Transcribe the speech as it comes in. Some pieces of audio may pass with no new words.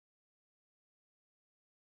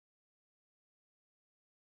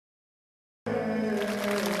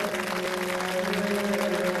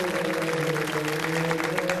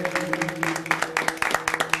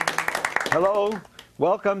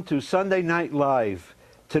Welcome to Sunday Night Live.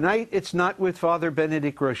 Tonight it's not with Father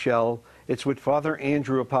Benedict Rochelle, it's with Father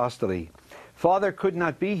Andrew Apostoli. Father could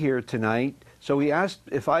not be here tonight, so he asked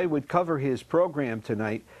if I would cover his program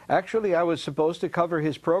tonight. Actually, I was supposed to cover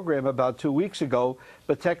his program about 2 weeks ago,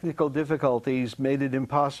 but technical difficulties made it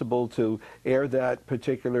impossible to air that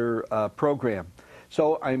particular program.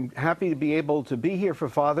 So I'm happy to be able to be here for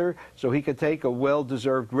Father so he could take a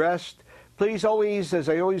well-deserved rest. Please always, as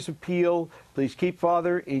I always appeal, please keep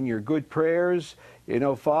Father in your good prayers. You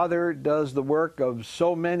know, Father does the work of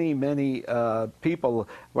so many people.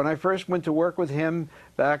 When I first went to work with him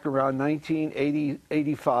back around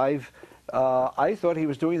 1985, I thought he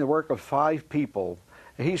was doing the work of 5 people.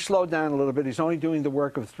 He slowed down a little bit. He's only doing the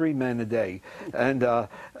work of 3 men a day. I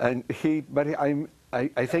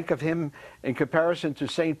think of him in comparison to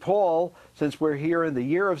St. Paul, since we're here in the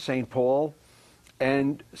year of St. Paul.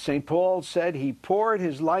 And St. Paul said he poured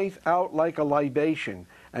his life out like a libation,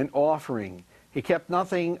 an offering. He kept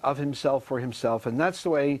nothing of himself for himself. And that's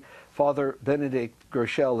the way Father Benedict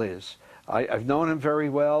Rochelle is. I've known him very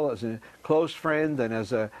well as a close friend and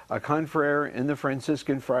as a confrere in the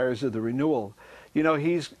Franciscan Friars of the Renewal. You know,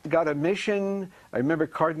 he's got a mission. I remember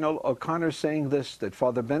Cardinal O'Connor saying this, that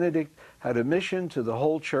Father Benedict had a mission to the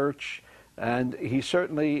whole church, and he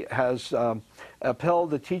certainly has upheld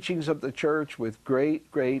the teachings of the church with great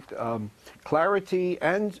clarity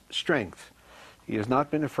and strength. He has not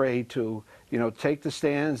been afraid to, take the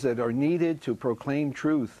stands that are needed to proclaim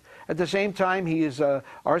truth. At the same time, he is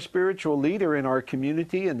our spiritual leader in our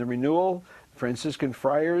community in the Renewal. Franciscan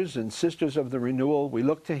Friars and Sisters of the Renewal, we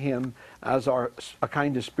look to him as a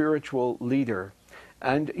kind of spiritual leader.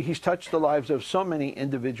 And he's touched the lives of so many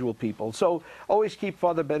individual people. So always keep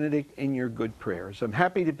Father Benedict in your good prayers. I'm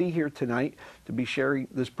happy to be here tonight to be sharing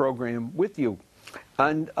this program with you.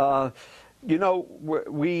 And,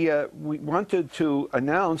 we wanted to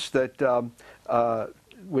announce that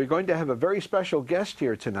we're going to have a very special guest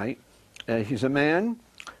here tonight. He's a man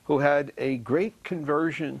who had a great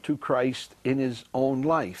conversion to Christ in his own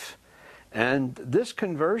life. And this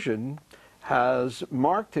conversion has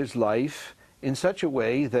marked his life in such a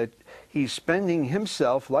way that he's spending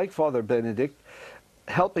himself, like Father Benedict,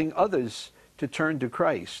 helping others to turn to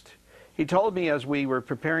Christ. He told me as we were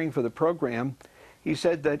preparing for the program, he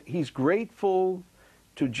said that he's grateful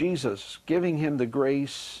to Jesus, giving him the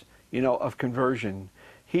grace, of conversion.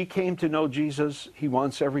 He came to know Jesus. He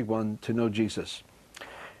wants everyone to know Jesus.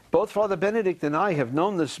 Both Father Benedict and I have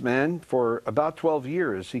known this man for about 12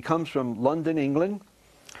 years. He comes from London, England,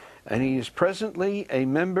 and he is presently a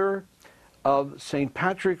member of St.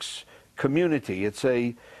 Patrick's Community. It's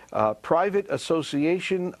a private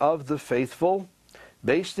association of the faithful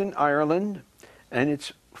based in Ireland, and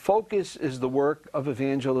its focus is the work of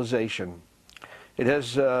evangelization. It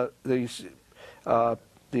has the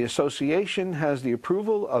association has the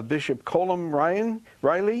approval of Bishop Colum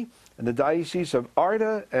Riley and the Diocese of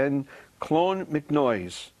Arda and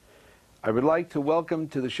Clonmacnoise. I would like to welcome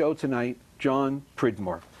to the show tonight John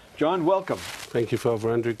Pridmore. John, welcome. Thank you, Father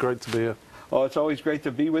Andrew. Great to be here. Oh, it's always great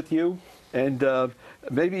to be with you. And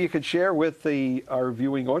maybe you could share with our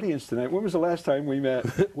viewing audience tonight, when was the last time we met?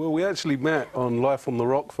 Well, we actually met on Life on the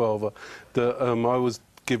Rock, Father. I was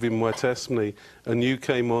giving my testimony, and you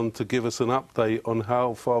came on to give us an update on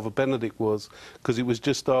how Father Benedict was, because it was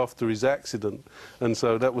just after his accident, and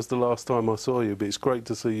so that was the last time I saw you, but it's great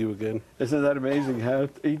to see you again. Isn't that amazing how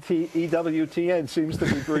EWTN seems to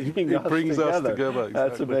be bringing us together? Exactly.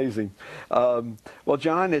 That's amazing. Well,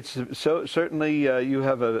 John, it's certainly you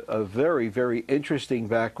have a very interesting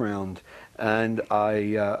background, and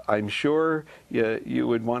I'm sure you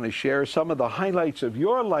would want to share some of the highlights of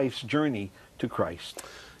your life's journey to Christ.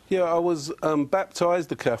 Yeah, I was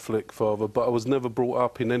baptised a Catholic, Father, but I was never brought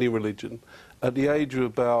up in any religion. At the age of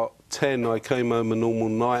about 10, I came home a normal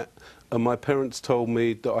night, and my parents told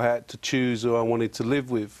me that I had to choose who I wanted to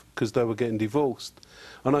live with because they were getting divorced.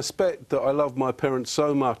 And I expect that I loved my parents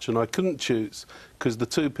so much and I couldn't choose because the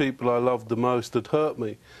 2 people I loved the most had hurt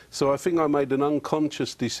me. So I think I made an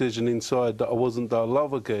unconscious decision inside that I wasn't their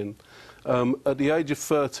love again. At the age of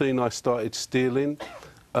 13, I started stealing.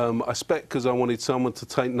 I expect because I wanted someone to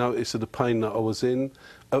take notice of the pain that I was in.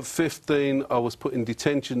 At 15, I was put in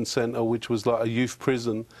detention centre, which was like a youth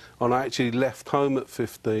prison, and I actually left home at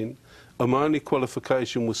 15. And my only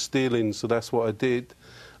qualification was stealing, so that's what I did.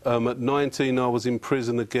 At 19, I was in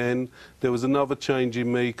prison again. There was another change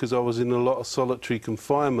in me because I was in a lot of solitary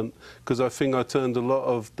confinement, because I think I turned a lot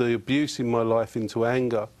of the abuse in my life into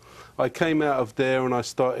anger. I came out of there and I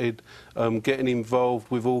started getting involved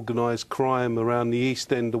with organised crime around the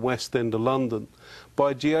East End and West End of London.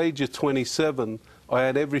 By the age of 27, I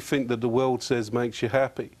had everything that the world says makes you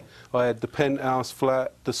happy. I had the penthouse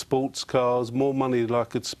flat, the sports cars, more money than I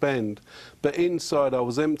could spend. But inside I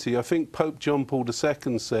was empty. I think Pope John Paul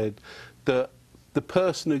II said that the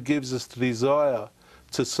person who gives us the desire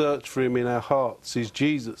to search for him in our hearts is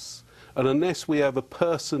Jesus. And unless we have a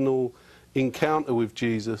personal encounter with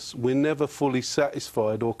Jesus, we're never fully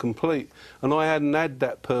satisfied or complete. And I hadn't had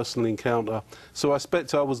that personal encounter, so I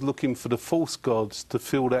expect I was looking for the false gods to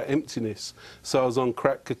fill that emptiness. So I was on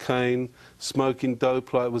crack cocaine, smoking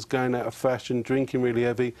dope like it was going out of fashion, drinking really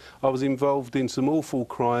heavy. I was involved in some awful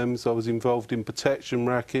crimes. I was involved in protection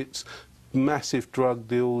rackets, massive drug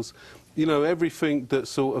deals, you know, everything that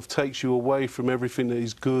sort of takes you away from everything that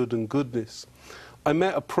is good and goodness. I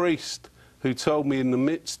met a priest who told me in the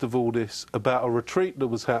midst of all this about a retreat that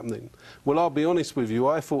was happening. Well, I'll be honest with you,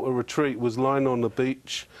 I thought a retreat was lying on the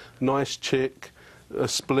beach, nice chick, a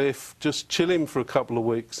spliff, just chilling for a couple of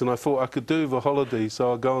weeks, and I thought I could do with a holiday,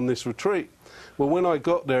 so I'd go on this retreat. Well, when I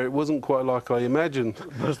got there, it wasn't quite like I imagined.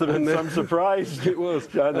 Must have been some surprise. It was.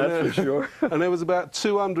 John, that's for sure. And there was about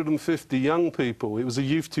 250 young people. It was a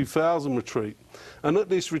Youth 2000 retreat. And at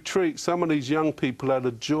this retreat, some of these young people had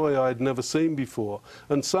a joy I had never seen before.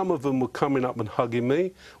 And some of them were coming up and hugging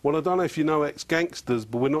me. Well, I don't know if you know ex-gangsters,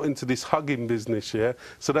 but we're not into this hugging business, yeah?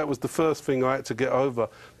 So that was the first thing I had to get over.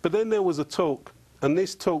 But then there was a talk, and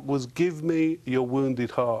this talk was, "Give me your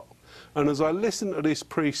wounded heart." And as I listened to this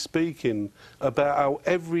priest speaking about how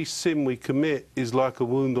every sin we commit is like a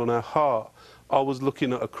wound on our heart, I was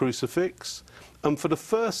looking at a crucifix. And for the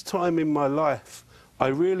first time in my life, I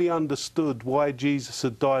really understood why Jesus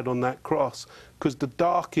had died on that cross, because the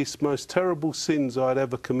darkest, most terrible sins I'd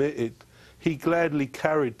ever committed, he gladly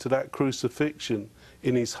carried to that crucifixion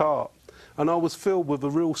in his heart. And I was filled with a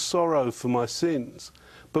real sorrow for my sins.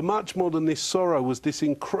 But much more than this sorrow was this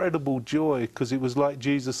incredible joy, because it was like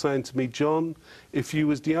Jesus saying to me, "John, if you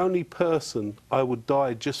was the only person, I would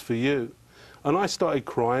die just for you." And I started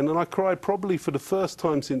crying, and I cried probably for the first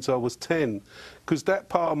time since I was 10, because that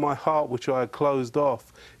part of my heart which I had closed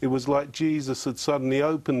off, it was like Jesus had suddenly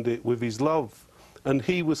opened it with his love. And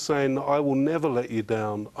he was saying, "I will never let you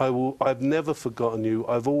down. I've never forgotten you.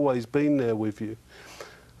 I've always been there with you."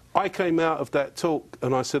 I came out of that talk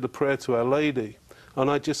and I said a prayer to Our Lady. And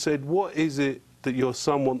I just said, "What is it that your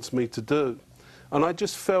son wants me to do?" And I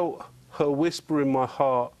just felt her whisper in my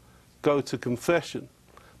heart, "Go to confession."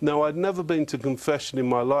 Now, I'd never been to confession in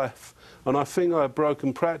my life, and I think I had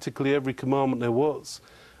broken practically every commandment there was.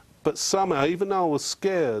 But somehow, even though I was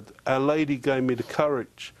scared, Our Lady gave me the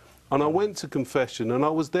courage. And I went to confession, and I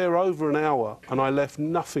was there over an hour, and I left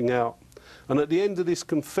nothing out. And at the end of this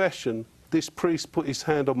confession, this priest put his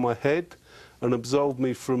hand on my head and absolved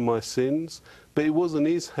me from my sins. But it wasn't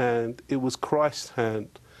his hand, it was Christ's hand.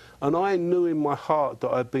 And I knew in my heart that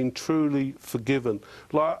I'd been truly forgiven.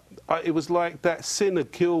 It was like that sin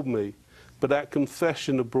had killed me, but that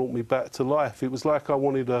confession had brought me back to life. It was like I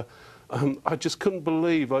wanted a... I just couldn't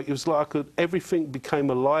believe. It was like everything became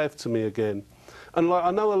alive to me again. And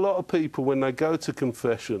I know a lot of people, when they go to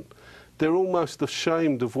confession, they're almost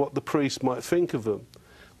ashamed of what the priest might think of them.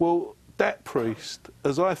 Well, that priest,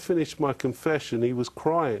 as I finished my confession, he was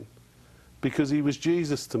crying, because he was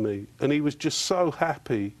Jesus to me, and he was just so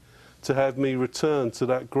happy to have me return to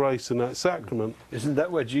that grace and that sacrament. Isn't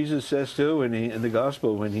that what Jesus says too in the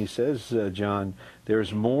gospel when he says, John,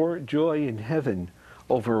 there's more joy in heaven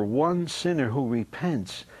over one sinner who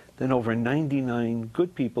repents than over 99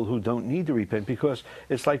 good people who don't need to repent, because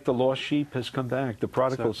it's like the lost sheep has come back, the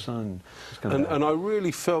prodigal son has come back. And I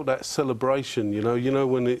really felt that celebration, you know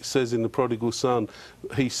when it says in the prodigal son,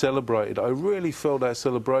 he celebrated. I really felt that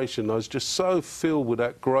celebration. I was just so filled with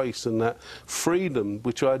that grace and that freedom,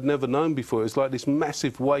 which I had never known before. It was like this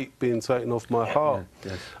massive weight being taken off my heart.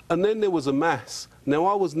 Yes. And then there was a mass. Now,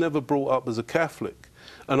 I was never brought up as a Catholic,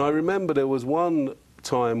 and I remember there was one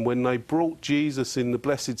time when they brought Jesus in the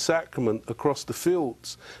Blessed Sacrament across the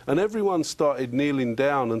fields, and everyone started kneeling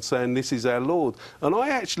down and saying, "This is our Lord." And I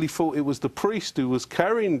actually thought it was the priest who was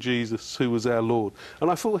carrying Jesus who was our Lord. And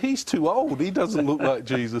I thought, he's too old, he doesn't look like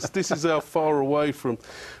Jesus. This is how far away from...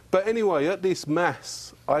 But anyway, at this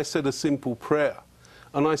Mass, I said a simple prayer.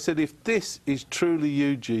 And I said, if this is truly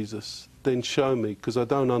you, Jesus, then show me, because I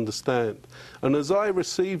don't understand. And as I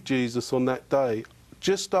received Jesus on that day,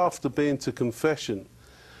 just after being to confession,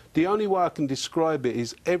 the only way I can describe it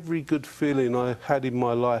is every good feeling I had in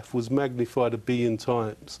my life was magnified 1 billion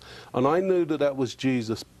times. And I knew that that was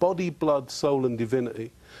Jesus, body, blood, soul and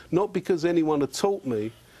divinity. Not because anyone had taught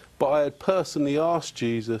me, but I had personally asked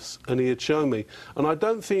Jesus and he had shown me. And I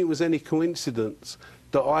don't think it was any coincidence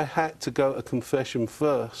that I had to go to confession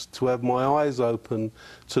first to have my eyes open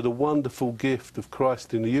to the wonderful gift of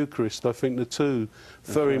Christ in the Eucharist. I think the two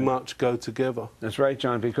very much go together. That's right,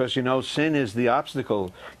 John, because, you know, sin is the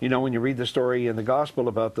obstacle. You know, when you read the story in the Gospel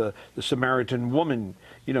about the Samaritan woman,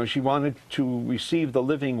 you know, she wanted to receive the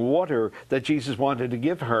living water that Jesus wanted to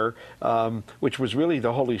give her, which was really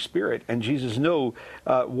the Holy Spirit. And Jesus knew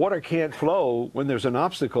water can't flow when there's an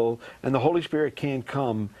obstacle, and the Holy Spirit can't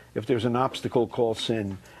come if there's an obstacle called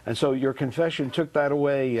sin. And so your confession took that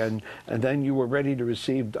away, and then you were ready to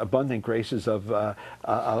receive abundant graces of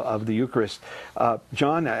the Eucharist.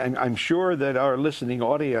 John, I'm sure that our listening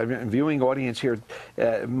audience, viewing audience here,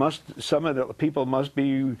 some of the people must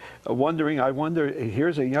be wondering, I wonder,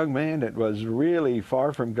 here's a young man that was really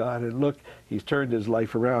far from God, and look, he's turned his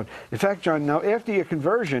life around. In fact, John, now after your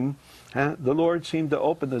conversion, the Lord seemed to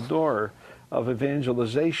open the door of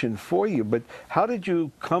evangelization for you. But how did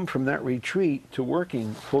you come from that retreat to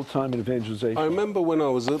working full-time in evangelization? I remember when I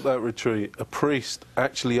was at that retreat, a priest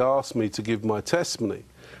actually asked me to give my testimony.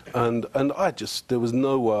 And there was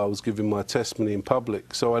no way I was giving my testimony in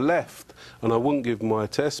public. So I left and I wouldn't give my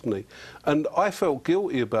testimony. And I felt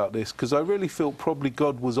guilty about this because I really felt probably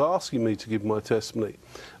God was asking me to give my testimony.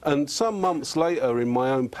 And some months later in my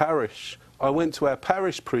own parish, I went to our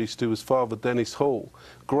parish priest, who was Father Dennis Hall,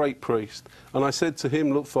 great priest, and I said to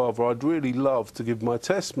him, look, Father, I'd really love to give my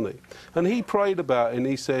testimony. And he prayed about it and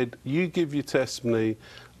he said, you give your testimony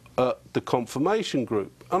at the confirmation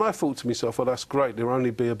group. And I thought to myself, well, that's great. There'll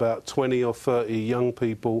only be about 20 or 30 young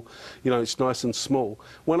people. You know, it's nice and small.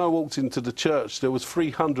 When I walked into the church, there was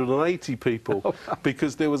 380 people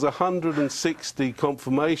because there was 160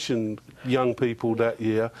 confirmation young people that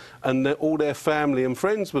year, and all their family and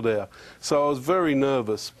friends were there. So I was very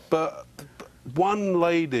nervous. But one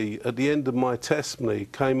lady at the end of my testimony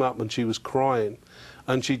came up and she was crying.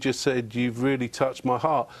 And she just said, you've really touched my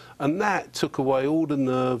heart. And that took away all the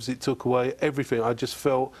nerves, it took away everything. I just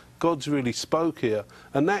felt God's really spoke here.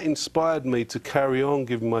 And that inspired me to carry on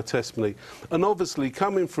giving my testimony. And obviously,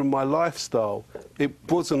 coming from my lifestyle, it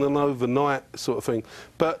wasn't an overnight sort of thing.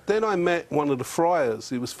 But then I met one of the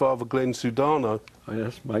friars. It was Father Glenn Sudano. Oh,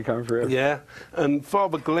 yes, my confresh. Yeah, and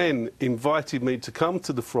Father Glenn invited me to come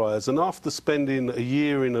to the friars. And after spending a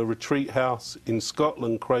year in a retreat house in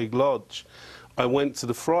Scotland, Craig Lodge, I went to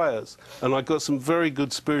the friars, and I got some very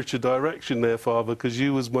good spiritual direction there, Father, because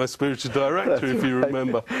you was my spiritual director, if you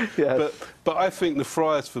remember. Yes. But I think the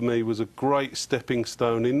friars for me was a great stepping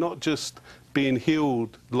stone in not just being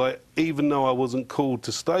healed, like even though I wasn't called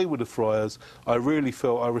to stay with the friars, I really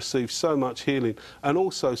felt I received so much healing and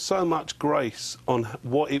also so much grace on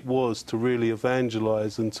what it was to really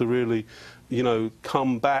evangelise and to really, you know,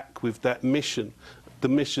 come back with that mission, the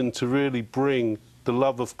mission to really bring the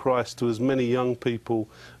love of Christ to as many young people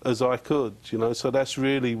as I could, you know. So that's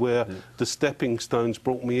really where the stepping stones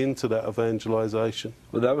brought me into that evangelization.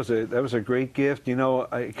 Well, that was a great gift. You know,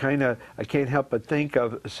 I can't help but think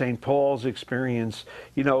of St. Paul's experience.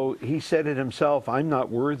 You know, he said it himself, I'm not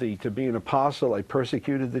worthy to be an apostle. I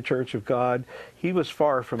persecuted the church of God. He was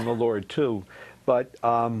far from the Lord too. But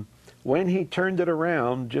when he turned it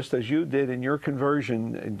around, just as you did in your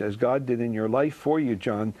conversion, and as God did in your life for you,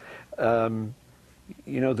 John,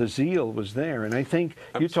 you know, the zeal was there. And I think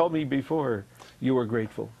you told me before you were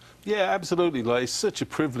grateful. Yeah, absolutely. Like, it's such a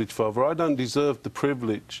privilege, Father. I don't deserve the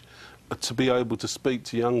privilege to be able to speak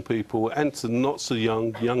to young people and to not so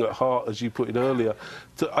young at heart, as you put it earlier.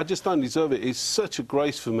 I just don't deserve it. It's such a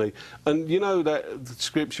grace for me. And you know that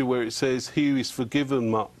scripture where it says, he who is forgiven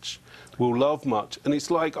much will love much. And it's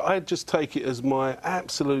like, I just take it as my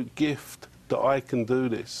absolute gift that I can do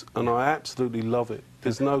this. And I absolutely love it.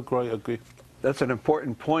 There's no greater gift. That's an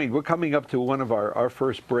important point. We're coming up to one of our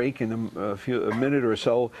first break in a minute or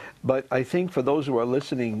so. But I think for those who are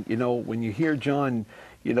listening, you know, when you hear John,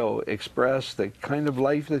 you know, express the kind of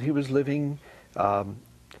life that he was living,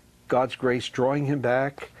 God's grace drawing him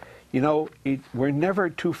back, you know, we're never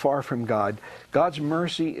too far from God. God's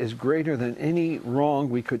mercy is greater than any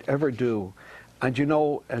wrong we could ever do. And, you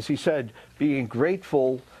know, as he said, being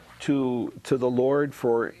grateful to the Lord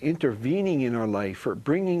for intervening in our life, for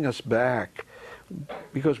bringing us back,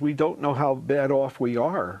 because we don't know how bad off we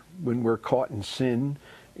are when we're caught in sin,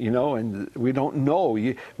 you know, and we don't know.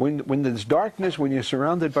 When there's darkness, when you're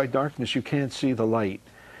surrounded by darkness, you can't see the light.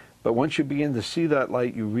 But once you begin to see that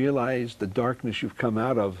light, you realize the darkness you've come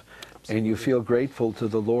out of, and you feel grateful to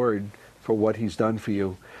the Lord for what he's done for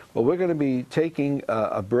you. Well, we're going to be taking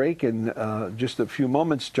a break in just a few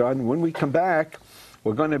moments, John. When we come back,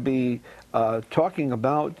 we're going to be talking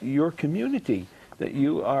about your community that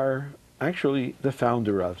you are actually the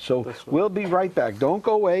founder of. So That's right. we'll be right back. Don't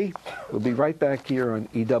go away. We'll be right back here on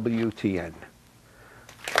EWTN.